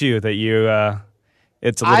blocked you that you?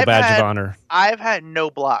 It's a little I've badge had- of honor. I've had no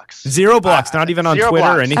blocks. 0 blocks, not even on 0 Twitter or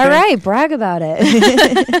blocks. anything. All right, brag about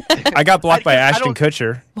it. I got blocked by I Ashton don't-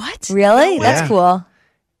 Kutcher. What? Really? No That's way. cool.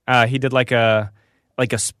 He did like a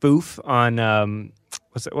spoof on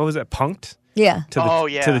what was it? Punked Yeah. to the Oh,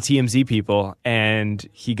 yeah. to the TMZ people, and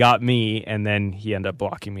he got me, and then he ended up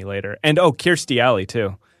blocking me later. And Kirstie Alley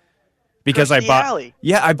too, because Kirstie I bought Alley?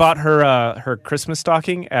 I bought her Christmas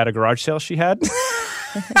stocking at a garage sale she had,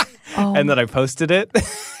 and then I posted it.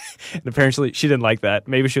 And apparently she didn't like that.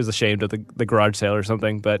 Maybe she was ashamed of the garage sale or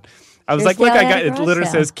something. But I was like, Kirstie look, I Alley got at a it. garage Literally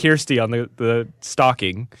sale. says Kirstie on the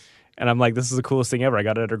stocking, and I'm like, this is the coolest thing ever. I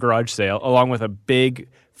got it at a garage sale along with a big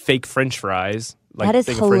fake French fries. Like That is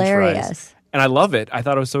thing of French fries. hilarious. And I love it. I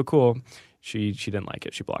thought it was so cool. She didn't like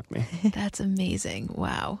it. She blocked me. That's amazing.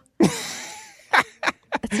 Wow.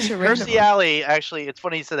 That's such a random Kirstie one. Alley, actually, it's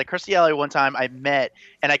funny you said that. Kirstie Alley, one time I met,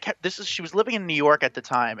 and she was living in New York at the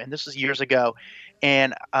time, and this was years ago,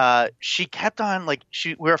 and she kept on, we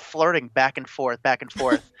were flirting back and forth,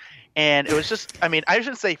 and it was just, I mean, I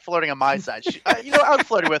shouldn't say flirting on my side. I was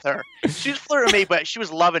flirting with her. She was flirting with me, but she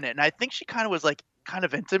was loving it, and I think she kind of was kind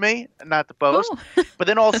of into me, not to boast, Oh. but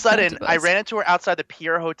then all of a sudden, To I boast. ran into her outside the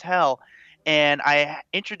Pier Hotel, and I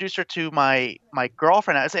introduced her to my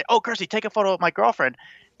girlfriend. I said, "Oh, Kirstie, take a photo of my girlfriend."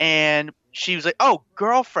 And she was like, "Oh,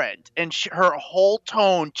 girlfriend." And her whole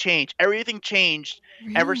tone changed. Everything changed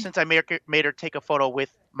ever since I made her take a photo with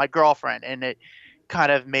my girlfriend. And it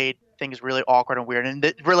kind of made things really awkward and weird. And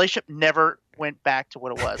the relationship never went back to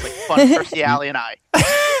what it was. Like fun Kirstie Alley and I.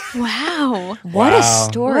 Wow. What a Wow.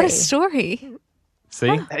 story. What a story.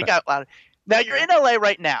 See, They got a lot of. Now you're in LA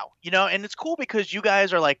right now, and it's cool because you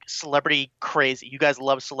guys are like celebrity crazy. You guys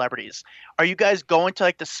love celebrities. Are you guys going to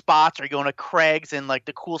like the spots? Are you going to Craig's and like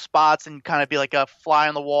the cool spots and kind of be like a fly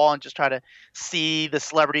on the wall and just try to see the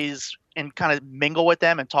celebrities and kind of mingle with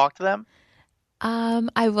them and talk to them?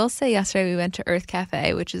 I will say yesterday we went to Earth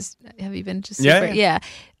Cafe, which is, have you been to? Yeah.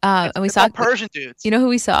 And we It's saw all Persian dudes. You know who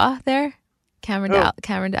we saw there? Cameron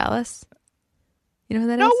Who? Dallas. You know who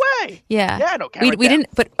that No is? way. Yeah. Yeah, I know Karen We Gap.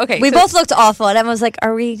 didn't, but okay. We so- both looked awful, and Emma was like,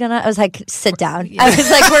 "Are we gonna?" I was like, "Sit down." I was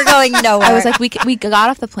like, "We're going nowhere." I was like, we got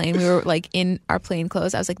off the plane. We were like in our plain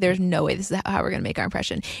clothes. I was like, there's no way this is how we're going to make our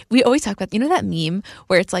impression. We always talk about, you know, that meme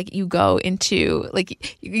where it's like you go into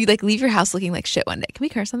like, you like leave your house looking like shit one day. Can we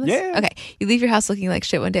curse on this? Yeah. Okay. You leave your house looking like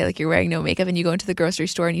shit one day, like you're wearing no makeup, and you go into the grocery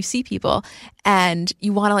store and you see people and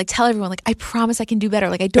you want to like tell everyone, like, I promise I can do better.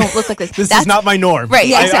 Like, I don't look like this. This is not my norm. Right,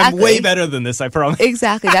 yeah, I'm exactly. way better than this, I promise.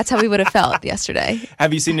 Exactly. That's how we would have felt yesterday.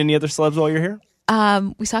 Have you seen any other celebs while you're here?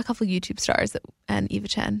 We saw a couple of YouTube stars and Eva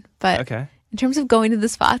Chen, but Okay. in terms of going to the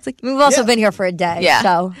spots, like we've also Yeah. been here for a day. Yeah.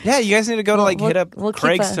 So Yeah, you guys need to go to We'll- hit up we'll keep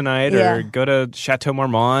Craig's a- tonight yeah. or go to Chateau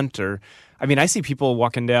Marmont or I mean, I see people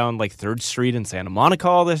walking down like 3rd Street in Santa Monica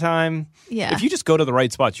all the time. Yeah. If you just go to the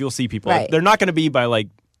right spots, you'll see people. Right. They're not going to be by like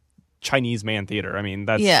Chinese man theater. I mean,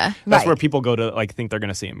 that's Yeah. that's Right. where people go to like think they're going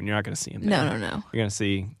to see him and you're not going to see him. no. You're going to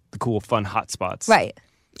see the cool fun hot spots. right.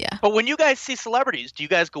 Yeah. But when you guys see celebrities, do you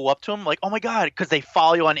guys go up to them like, "Oh my god," because they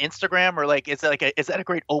follow you on Instagram, or like, is that a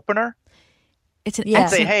great opener? It's an Yeah.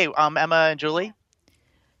 Say, excellent. "Hey, Emma and Julie."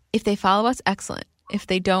 If they follow us, excellent. If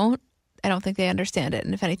they don't, I don't think they understand it.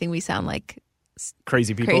 And if anything, we sound like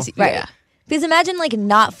Crazy people. crazy. Right. Yeah. Because imagine like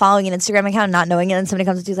not following an Instagram account, not knowing it, and somebody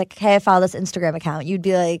comes to you like, "Hey, I follow this Instagram account." You'd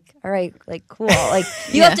be like, "All right, like cool." Like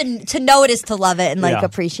you have to know it is to love it and like Yeah.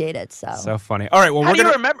 appreciate it. So, So funny. All right, well, How we're do you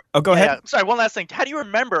going to remember? Oh, go Yeah, ahead. sorry, one last thing. How do you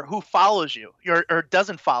remember who follows you or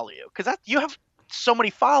doesn't follow you? Because you have so many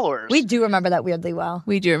followers. we do remember that weirdly well.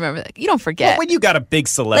 We do remember that. You don't Well, forget. when you got a big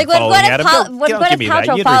celeb Like when following Gwyneth, Adam, Pal- don't when give Gwyneth me that.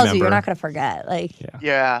 Paltrow You'd follows you, remember. you're not gonna forget. Like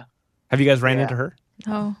Yeah. Have you guys ran Yeah. into her?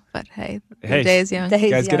 Oh, but hey, Hey, the day is young. days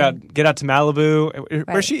Guys, young. get out to Malibu. Where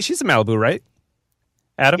Right. she's in Malibu, right?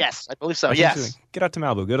 Adam? Yes, I believe so. I think Yes. she's in- Get out to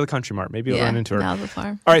Malibu. Go to the Country Mart. Maybe you'll Yeah, run into her. Malibu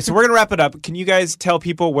Farm. All right, so we're going to wrap it up. Can you guys tell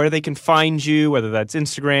people where they can find you, whether that's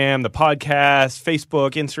Instagram, the podcast,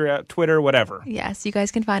 Facebook, Instagram, Twitter, whatever? Yes, you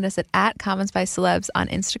guys can find us at Comments by Celebs on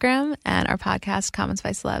Instagram and our podcast, Comments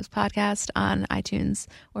by Celebs podcast on iTunes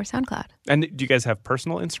or SoundCloud. And do you guys have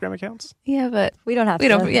personal Instagram accounts? Yeah, but We don't have we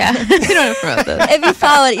to. don't. Yeah, we don't have to promote those. If you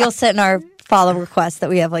follow it, you'll sit in our follow requests that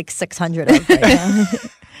we have like 600 of right now.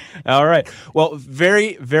 All right. Well,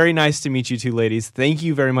 very, very nice to meet you two ladies. Thank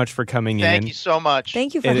you very much for coming Thank in. you so much.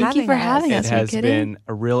 Thank you for Thank you having for us. having us. It Are you has kidding? been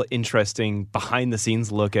a real interesting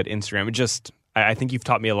behind-the-scenes look at Instagram. I think you've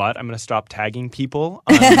taught me a lot. I'm going to stop tagging people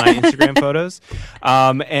on my Instagram photos.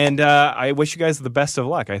 And I wish you guys the best of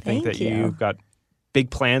luck. I think Thank that you. you've got big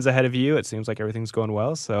plans ahead of you. It seems like everything's going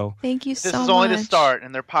well. So, Thank you This so much. is only the start,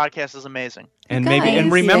 and their podcast is amazing. and Guys,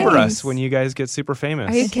 remember thanks. us when you guys get super famous.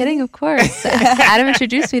 Are you kidding? Of course. Adam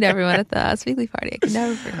introduced me to everyone at the Us Weekly party. I can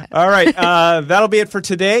never forget. All right. That'll be it for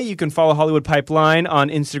today. You can follow Hollywood Pipeline on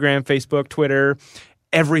Instagram, Facebook, Twitter,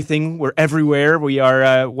 everything. We're everywhere. We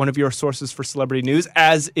are one of your sources for celebrity news,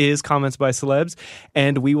 as is Comments by Celebs.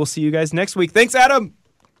 And we will see you guys next week. Thanks, Adam.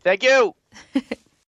 Thank you.